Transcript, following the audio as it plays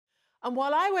And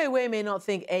while Ai Weiwei may not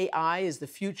think AI is the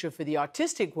future for the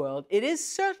artistic world, it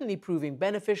is certainly proving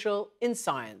beneficial in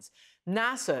science.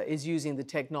 NASA is using the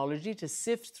technology to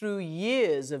sift through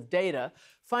years of data,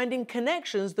 finding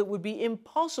connections that would be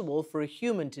impossible for a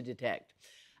human to detect.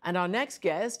 And our next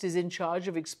guest is in charge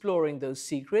of exploring those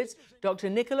secrets. Dr.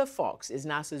 Nicola Fox is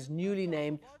NASA's newly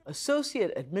named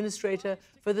Associate Administrator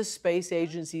for the Space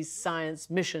Agency's Science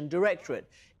Mission Directorate.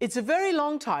 It's a very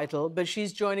long title, but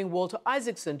she's joining Walter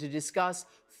Isaacson to discuss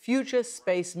future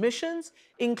space missions,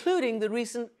 including the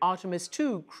recent Artemis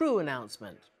II crew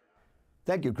announcement.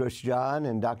 Thank you, Chris John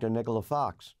and Dr. Nicola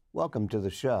Fox. Welcome to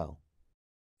the show.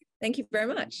 Thank you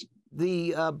very much.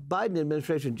 The Biden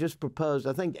administration just proposed,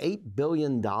 I think, $8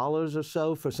 billion or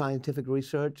so for scientific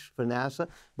research for NASA,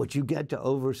 which you get to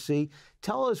oversee.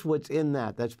 Tell us what's in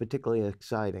that that's particularly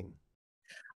exciting.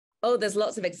 Oh, there's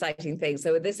lots of exciting things.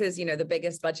 So this is, the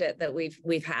biggest budget that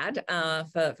we've had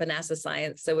for NASA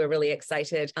science. So we're really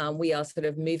excited. We are sort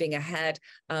of moving ahead,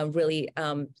 really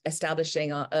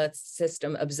establishing our Earth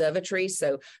System Observatory.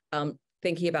 So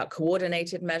thinking about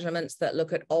coordinated measurements that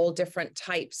look at all different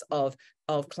types of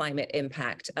climate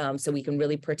impact, so we can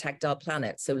really protect our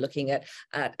planet. So looking at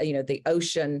the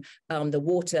ocean, the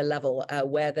water level,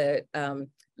 where the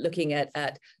looking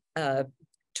at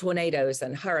tornadoes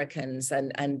and hurricanes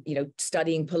and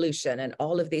studying pollution and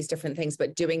all of these different things,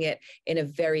 but doing it in a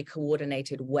very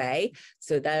coordinated way.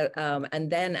 So that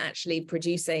and then actually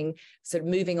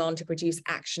moving on to produce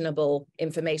actionable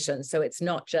information. So it's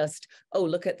not just, oh,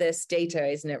 look at this data,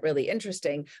 isn't it really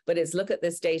interesting? But it's look at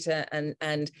this data and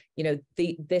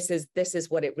this is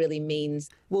what it really means.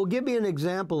 Well, give me an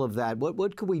example of that.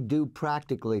 What could we do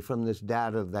practically from this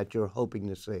data that you're hoping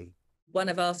to see? One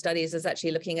of our studies is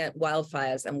actually looking at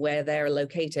wildfires and where they're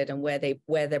located and where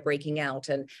they're breaking out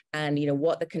and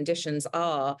what the conditions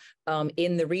are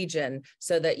in the region,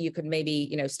 so that you could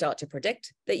maybe start to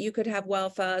predict that you could have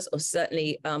wildfires, or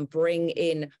certainly bring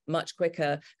in much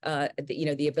quicker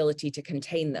the ability to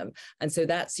contain them. And so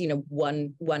that's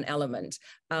one element.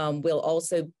 We'll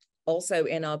also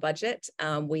in our budget,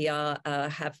 we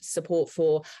have support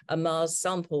for a Mars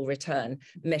sample return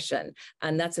mission,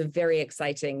 and that's a very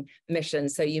exciting mission.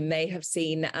 So you may have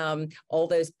seen all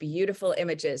those beautiful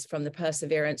images from the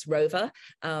Perseverance rover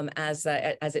as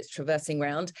it's traversing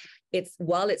around.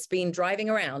 While it's been driving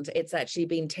around, it's actually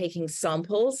been taking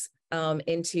samples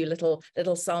into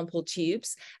little sample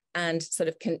tubes and sort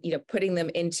of putting them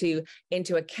into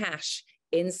a cache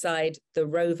inside the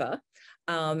rover.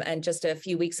 And just a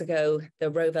few weeks ago, the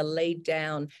rover laid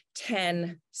down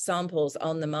 10 samples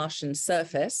on the Martian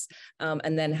surface,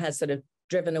 and then has sort of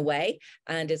driven away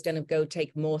and is going to go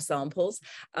take more samples.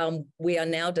 We are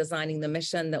now designing the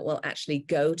mission that will actually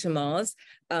go to Mars,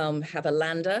 have a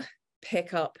lander,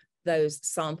 pick up those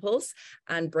samples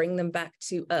and bring them back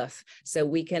to Earth. So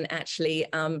we can actually,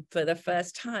 for the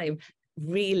first time,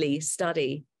 really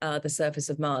study the surface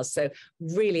of Mars. So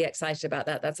really excited about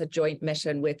that. That's a joint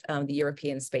mission with the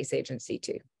European Space Agency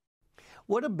too.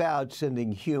 What about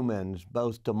sending humans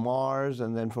both to Mars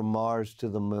and then from Mars to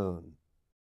the moon?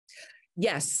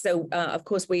 Yes. So, of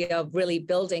course, we are really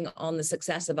building on the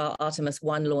success of our Artemis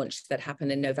I launch that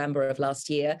happened in November of last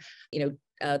year.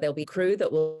 There'll be crew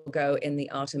that will go in the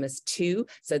Artemis II,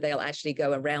 so they'll actually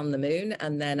go around the moon.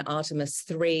 And then Artemis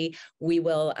III, we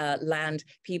will land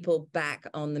people back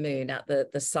on the moon at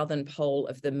the southern pole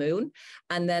of the moon.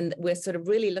 And then we're sort of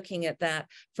really looking at that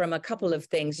from a couple of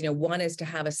things. One is to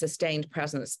have a sustained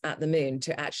presence at the moon,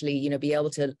 to actually, be able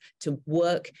to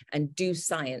work and do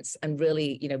science and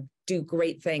really, do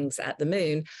great things at the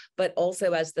moon, but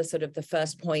also as the sort of the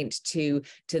first point to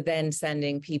then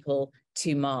sending people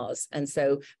to Mars. And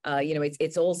so,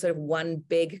 it's all sort of one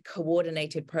big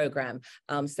coordinated program,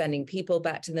 sending people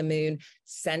back to the moon,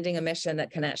 sending a mission that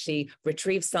can actually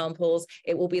retrieve samples.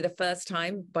 It will be the first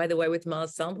time, by the way, with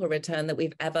Mars sample return that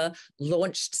we've ever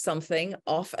launched something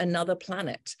off another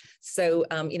planet. So,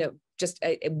 just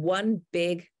one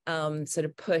big sort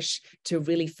of push to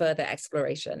really further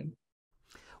exploration.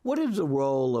 What is the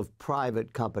role of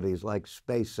private companies like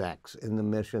SpaceX in the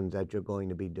missions that you're going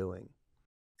to be doing?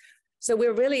 So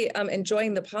we're really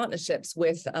enjoying the partnerships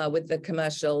with the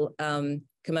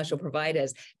commercial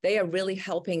providers. They are really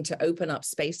helping to open up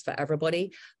space for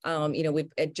everybody. We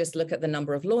just look at the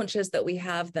number of launches that we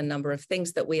have, the number of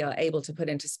things that we are able to put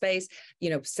into space.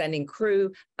 Sending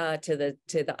crew to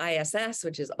the ISS,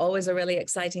 which is always a really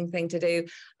exciting thing to do,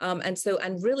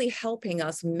 and really helping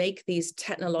us make these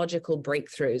technological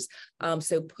breakthroughs.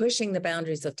 So pushing the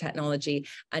boundaries of technology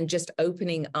and just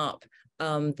opening up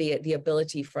the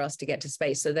ability for us to get to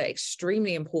space. So they're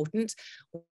extremely important.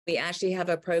 We actually have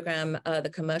a program,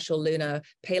 the Commercial Lunar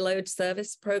Payload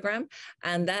Service Program,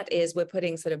 and that is we're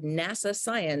putting sort of NASA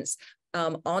science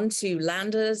onto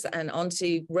landers and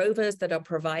onto rovers that are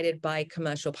provided by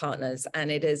commercial partners.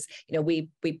 And it is, we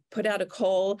put out a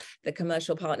call. The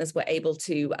commercial partners were able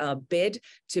to bid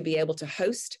to be able to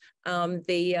host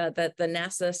the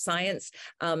NASA science,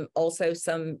 also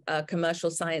some commercial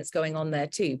science going on there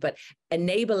too, but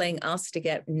enabling us to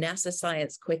get NASA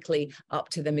science quickly up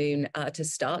to the moon to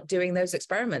start doing those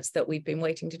experiments that we've been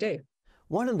waiting to do.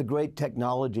 One of the great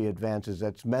technology advances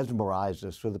that's mesmerized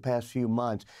us for the past few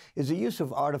months is the use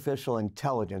of artificial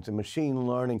intelligence and machine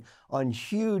learning on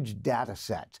huge data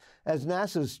sets. As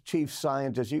NASA's chief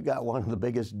scientist, you got one of the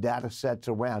biggest data sets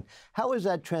around. How is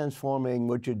that transforming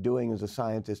what you're doing as a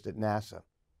scientist at NASA?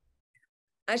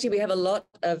 Actually, we have a lot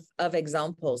of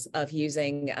examples of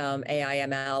using AI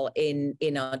ML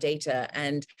in our data,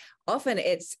 and often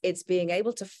it's being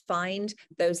able to find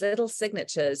those little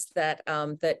signatures that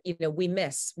we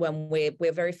miss when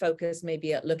we're very focused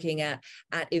maybe at looking at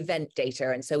event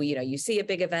data. And so you see a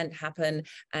big event happen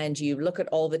and you look at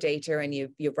all the data and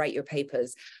you write your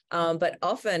papers, but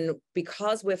often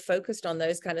because we're focused on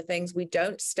those kind of things, we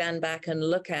don't stand back and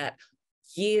look at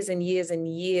years and years and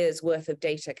years worth of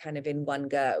data kind of in one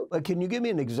go. Can you give me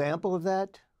an example of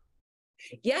that?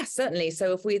 Yes, certainly.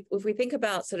 So if we think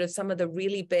about sort of some of the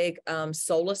really big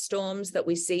solar storms that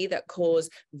we see that cause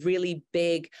really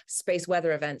big space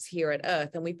weather events here at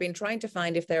Earth, and we've been trying to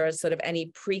find if there are sort of any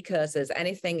precursors,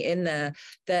 anything in there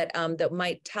that that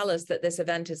might tell us that this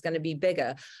event is going to be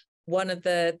bigger. One of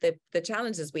the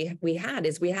challenges we had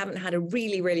is we haven't had a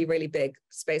really big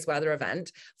space weather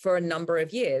event for a number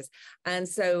of years. And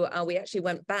so we actually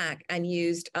went back and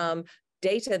used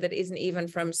data that isn't even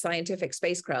from scientific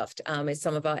spacecraft, is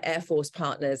some of our Air Force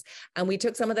partners. And we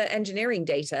took some of the engineering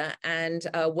data and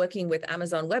working with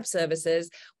Amazon Web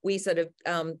Services, we sort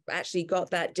of actually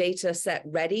got that data set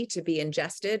ready to be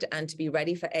ingested and to be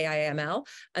ready for AI ML.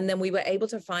 And then we were able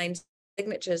to find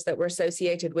signatures that were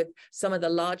associated with some of the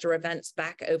larger events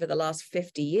back over the last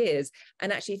 50 years,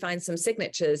 and actually find some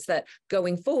signatures that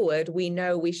going forward, we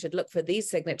know we should look for these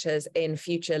signatures in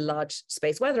future large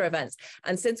space weather events.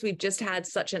 And since we've just had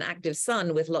such an active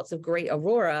sun with lots of great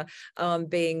aurora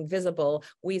being visible,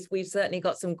 we've certainly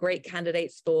got some great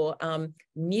candidates for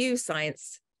new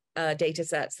science data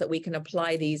sets that we can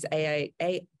apply these AI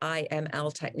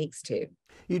ML techniques to.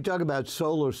 You talk about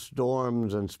solar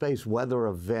storms and space weather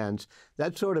events.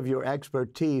 That's sort of your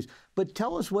expertise. But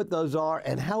tell us what those are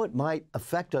and how it might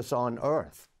affect us on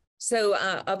Earth. So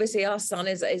obviously our sun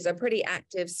is a pretty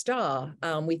active star.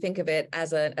 We think of it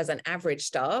as an average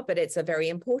star, but it's a very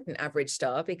important average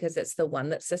star because it's the one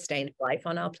that sustained life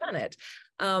on our planet.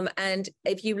 And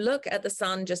if you look at the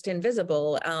sun just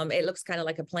invisible, it looks kind of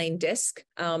like a plain disk.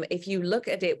 If you look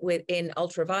at it in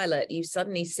ultraviolet, you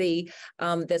suddenly see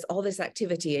there's all this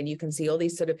activity, and you can see all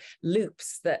these sort of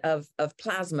loops of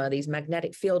plasma, these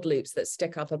magnetic field loops that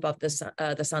stick up above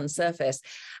the sun's surface.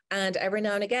 And every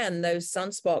now and again, those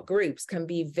sunspot groups can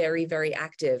be very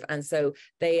active, and so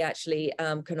they actually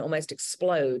can almost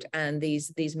explode. And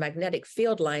these magnetic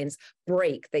field lines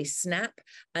break, they snap,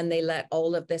 and they let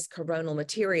all of this coronal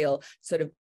material sort of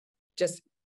just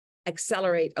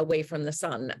accelerate away from the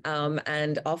sun.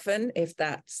 And often if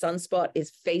that sunspot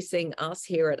is facing us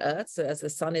here at Earth, so as the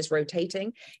sun is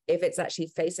rotating, if it's actually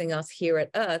facing us here at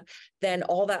Earth, then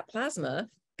all that plasma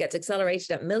gets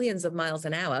accelerated at millions of miles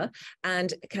an hour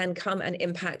and can come and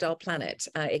impact our planet.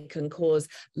 It can cause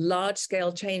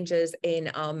large-scale changes in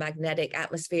our magnetic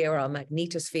atmosphere, our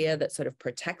magnetosphere that sort of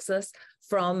protects us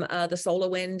from the solar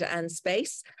wind and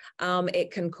space.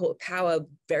 It can power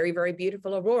very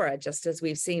beautiful aurora, just as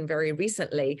we've seen very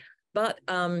recently. But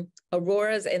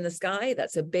auroras in the sky,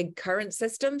 that's a big current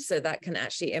system, so that can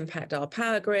actually impact our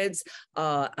power grids,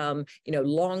 our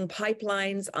long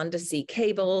pipelines, undersea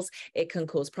cables. It can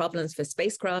cause problems for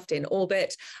spacecraft in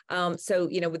orbit. So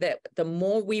the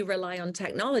more we rely on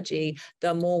technology,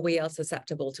 the more we are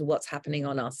susceptible to what's happening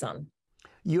on our sun.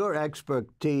 Your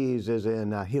expertise is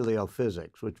in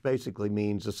heliophysics, which basically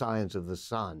means the science of the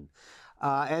sun.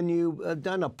 And you've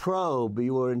done a probe.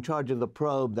 You were in charge of the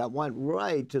probe that went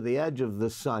right to the edge of the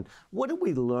sun. What did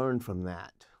we learn from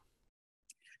that?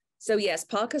 So yes,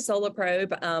 Parker Solar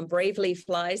Probe bravely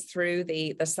flies through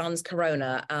the sun's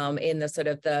corona in the sort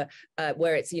of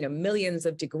where it's millions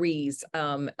of degrees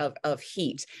of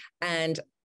heat, and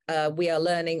we are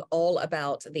learning all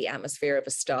about the atmosphere of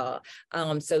a star.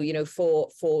 So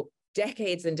for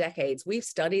decades and decades. We've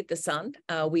studied the sun.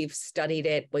 We've studied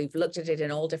it. We've looked at it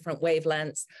in all different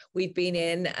wavelengths. We've been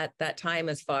in at that time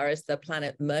as far as the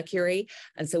planet Mercury.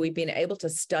 And so we've been able to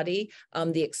study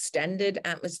the extended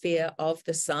atmosphere of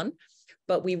the sun.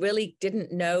 But we really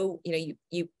didn't know, you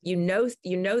know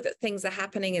that things are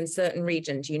happening in certain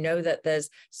regions. You know that there's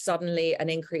suddenly an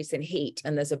increase in heat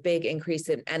and there's a big increase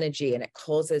in energy, and it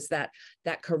causes that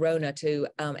corona to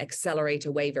accelerate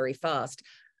away very fast.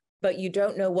 But you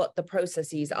don't know what the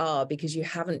processes are because you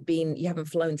haven't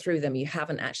flown through them. You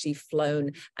haven't actually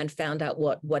flown and found out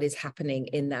what is happening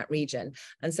in that region.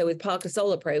 And so with Parker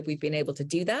Solar Probe, we've been able to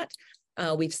do that.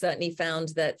 We've certainly found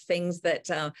that things that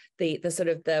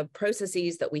the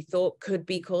processes that we thought could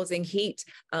be causing heat,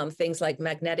 things like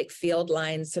magnetic field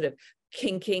lines sort of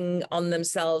kinking on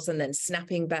themselves and then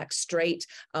snapping back straight,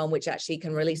 which actually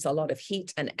can release a lot of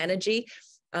heat and energy.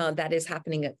 That is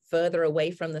happening further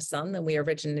away from the sun than we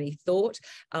originally thought.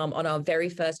 On our very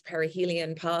first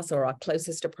perihelion pass, or our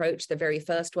closest approach, the very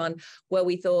first one, where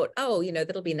we thought, oh,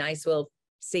 that'll be nice. We'll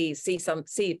see some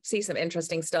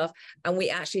interesting stuff. And we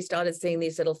actually started seeing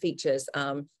these little features,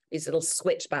 these little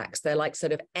switchbacks. They're like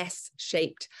sort of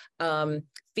S-shaped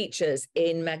features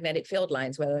in magnetic field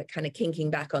lines where they're kind of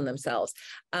kinking back on themselves.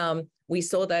 We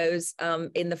saw those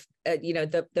in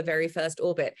the very first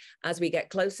orbit. As we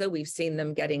get closer, we've seen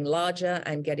them getting larger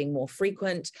and getting more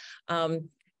frequent. And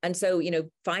so,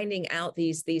 finding out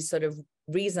these sort of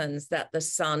reasons that the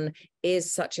sun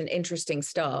is such an interesting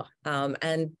star,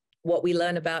 and what we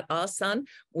learn about our sun,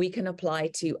 we can apply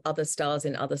to other stars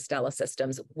in other stellar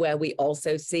systems where we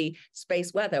also see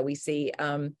space weather. We see,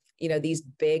 these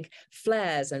big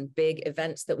flares and big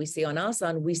events that we see on our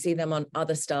sun, we see them on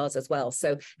other stars as well.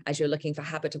 So as you're looking for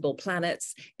habitable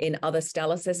planets in other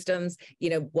stellar systems,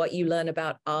 what you learn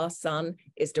about our sun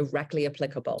is directly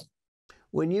applicable.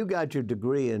 When you got your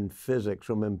degree in physics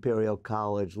from Imperial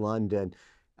College London,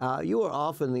 you were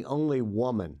often the only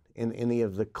woman in any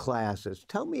of the classes.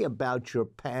 Tell me about your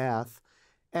path,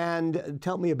 and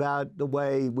tell me about the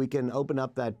way we can open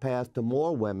up that path to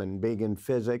more women being in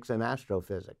physics and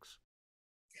astrophysics.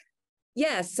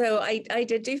 Yeah, so I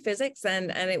did do physics,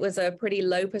 and it was a pretty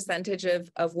low percentage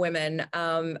of women,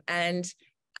 and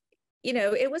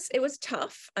it was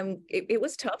tough. It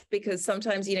was tough because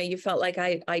sometimes, you felt like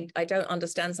I don't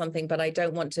understand something, but I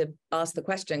don't want to ask the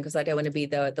question because I don't want to be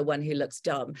the one who looks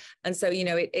dumb. And so,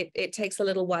 it takes a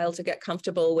little while to get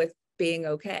comfortable with being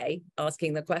okay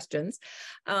asking the questions.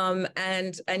 I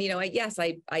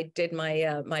did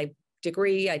my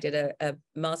degree. I did a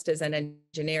master's in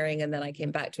engineering, and then I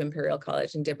came back to Imperial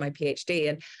College and did my PhD,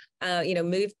 and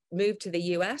moved to the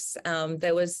US.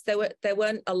 There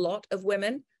weren't a lot of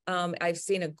women. I've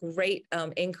seen a great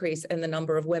increase in the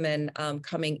number of women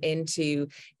coming into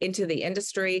the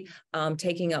industry,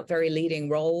 taking up very leading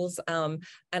roles. And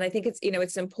I think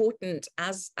it's important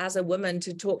as a woman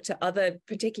to talk to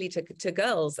particularly to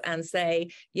girls, and say,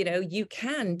 you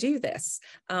can do this.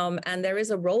 And there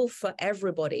is a role for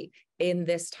everybody in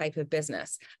this type of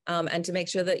business, and to make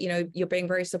sure that you're being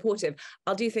very supportive.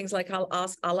 I'll do things like I'll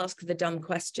ask the dumb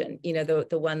question,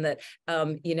 the one that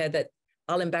that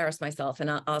I'll embarrass myself and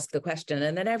I'll ask the question,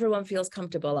 and then everyone feels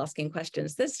comfortable asking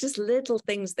questions. There's just little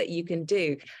things that you can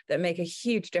do that make a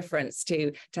huge difference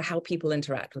to how people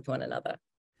interact with one another.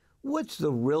 What's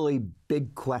the really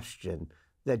big question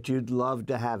that you'd love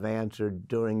to have answered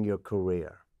during your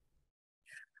career?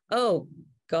 Oh,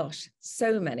 gosh,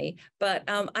 so many. But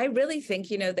I really think,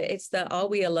 that it's are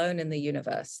we alone in the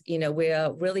universe? We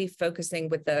are really focusing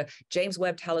with the James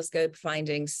Webb Telescope,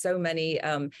 finding so many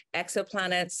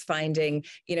exoplanets, finding,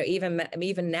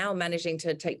 even now managing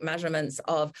to take measurements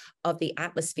of the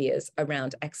atmospheres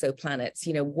around exoplanets.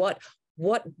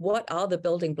 What are the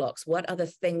building blocks? What are the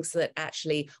things that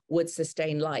actually would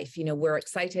sustain life? We're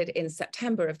excited in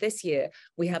September of this year,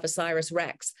 we have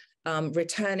OSIRIS-REx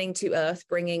returning to Earth,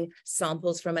 bringing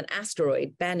samples from an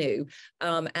asteroid, Bennu.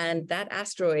 And that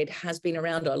asteroid has been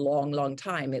around a long, long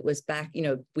time. It was back,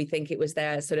 we think it was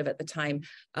there sort of at the time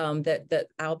that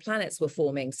our planets were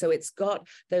forming. So it's got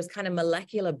those kind of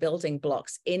molecular building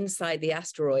blocks inside the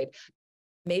asteroid.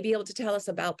 May be able to tell us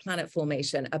about planet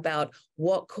formation, about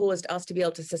what caused us to be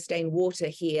able to sustain water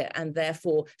here and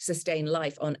therefore sustain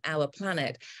life on our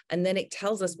planet. And then it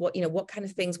tells us what kind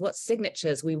of things, what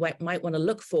signatures we might want to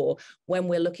look for when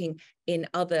we're looking in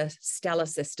other stellar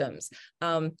systems.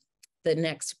 The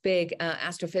next big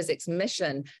astrophysics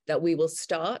mission that we will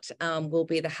start will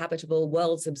be the Habitable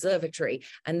Worlds Observatory.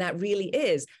 And that really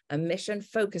is a mission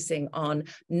focusing on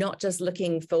not just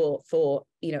looking for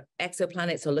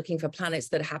exoplanets or looking for planets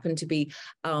that happen to be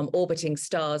orbiting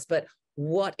stars, but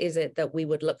what is it that we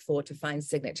would look for to find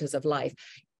signatures of life?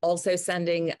 Also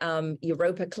sending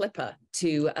Europa Clipper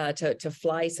to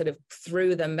fly sort of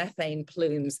through the methane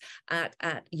plumes at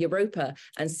Europa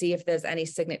and see if there's any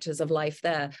signatures of life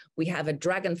there. We have a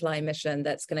Dragonfly mission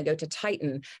that's going to go to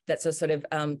Titan. That's a sort of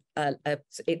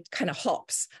it kind of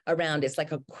hops around. It's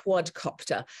like a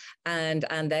quadcopter, and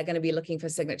they're going to be looking for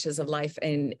signatures of life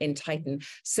in Titan.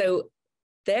 So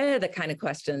they're the kind of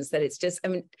questions that it's just, I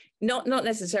mean, not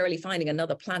necessarily finding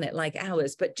another planet like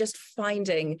ours, but just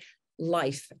finding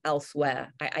life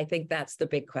elsewhere. I think that's the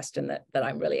big question that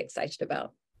I'm really excited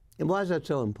about. And why is that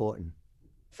so important?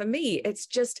 For me, it's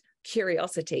just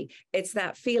curiosity. It's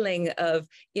that feeling of,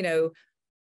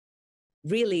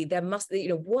 really there must,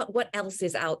 what else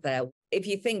is out there? If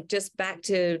you think just back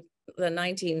to the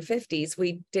 1950s,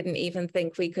 we didn't even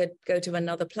think we could go to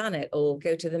another planet or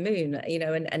go to the moon,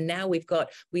 and now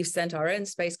we've sent our own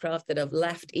spacecraft that have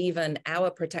left even our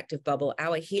protective bubble,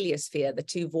 our heliosphere, the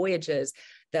 2 Voyagers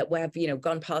that have,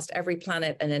 gone past every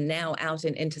planet and are now out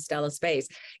in interstellar space,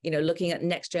 looking at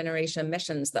next generation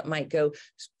missions that might go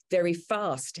very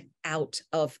fast out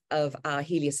of our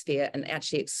heliosphere and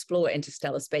actually explore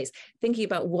interstellar space, thinking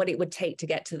about what it would take to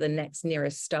get to the next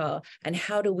nearest star and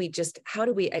how do we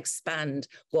expand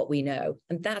what we know.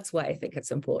 And that's why I think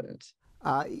it's important.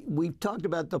 We've talked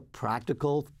about the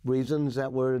practical reasons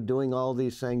that we're doing all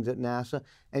these things at NASA,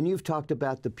 and you've talked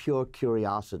about the pure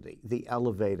curiosity, the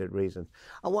elevated reasons.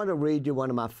 I want to read you one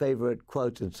of my favorite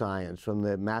quotes in science from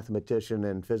the mathematician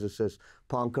and physicist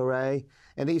Poincaré.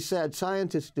 And he said,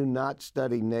 "Scientists do not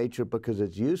study nature because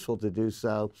it's useful to do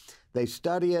so. They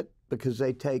study it because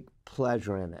they take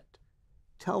pleasure in it."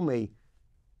 Tell me,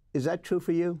 is that true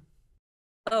for you?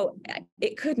 Oh,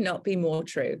 it could not be more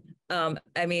true.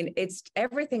 I mean,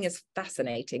 everything is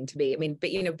fascinating to me. I mean,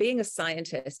 but being a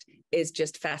scientist is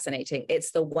just fascinating.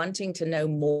 It's the wanting to know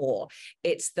more.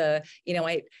 It's the,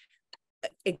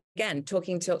 again,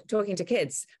 talking to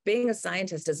kids, being a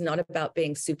scientist is not about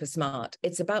being super smart.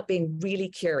 It's about being really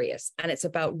curious, and it's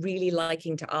about really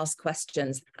liking to ask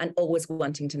questions and always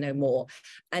wanting to know more.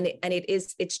 And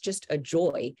it's just a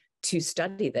joy to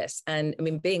study this. And I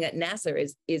mean, being at NASA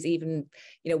is even,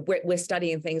 we're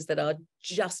studying things that are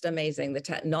just amazing. The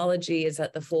technology is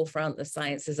at the forefront, the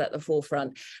science is at the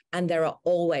forefront, and there are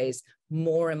always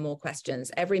more and more questions.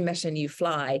 Every mission you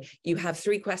fly, you have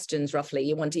 3 questions roughly.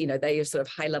 You want to, they're your sort of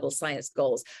high-level science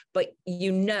goals, but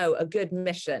a good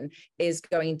mission is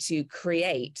going to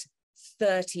create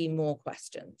 30 more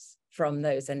questions from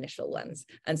those initial ones.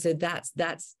 And so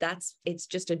it's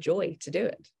just a joy to do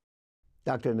it.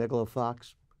 Dr. Nicola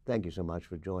Fox, thank you so much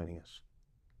for joining us.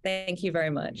 Thank you very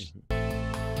much.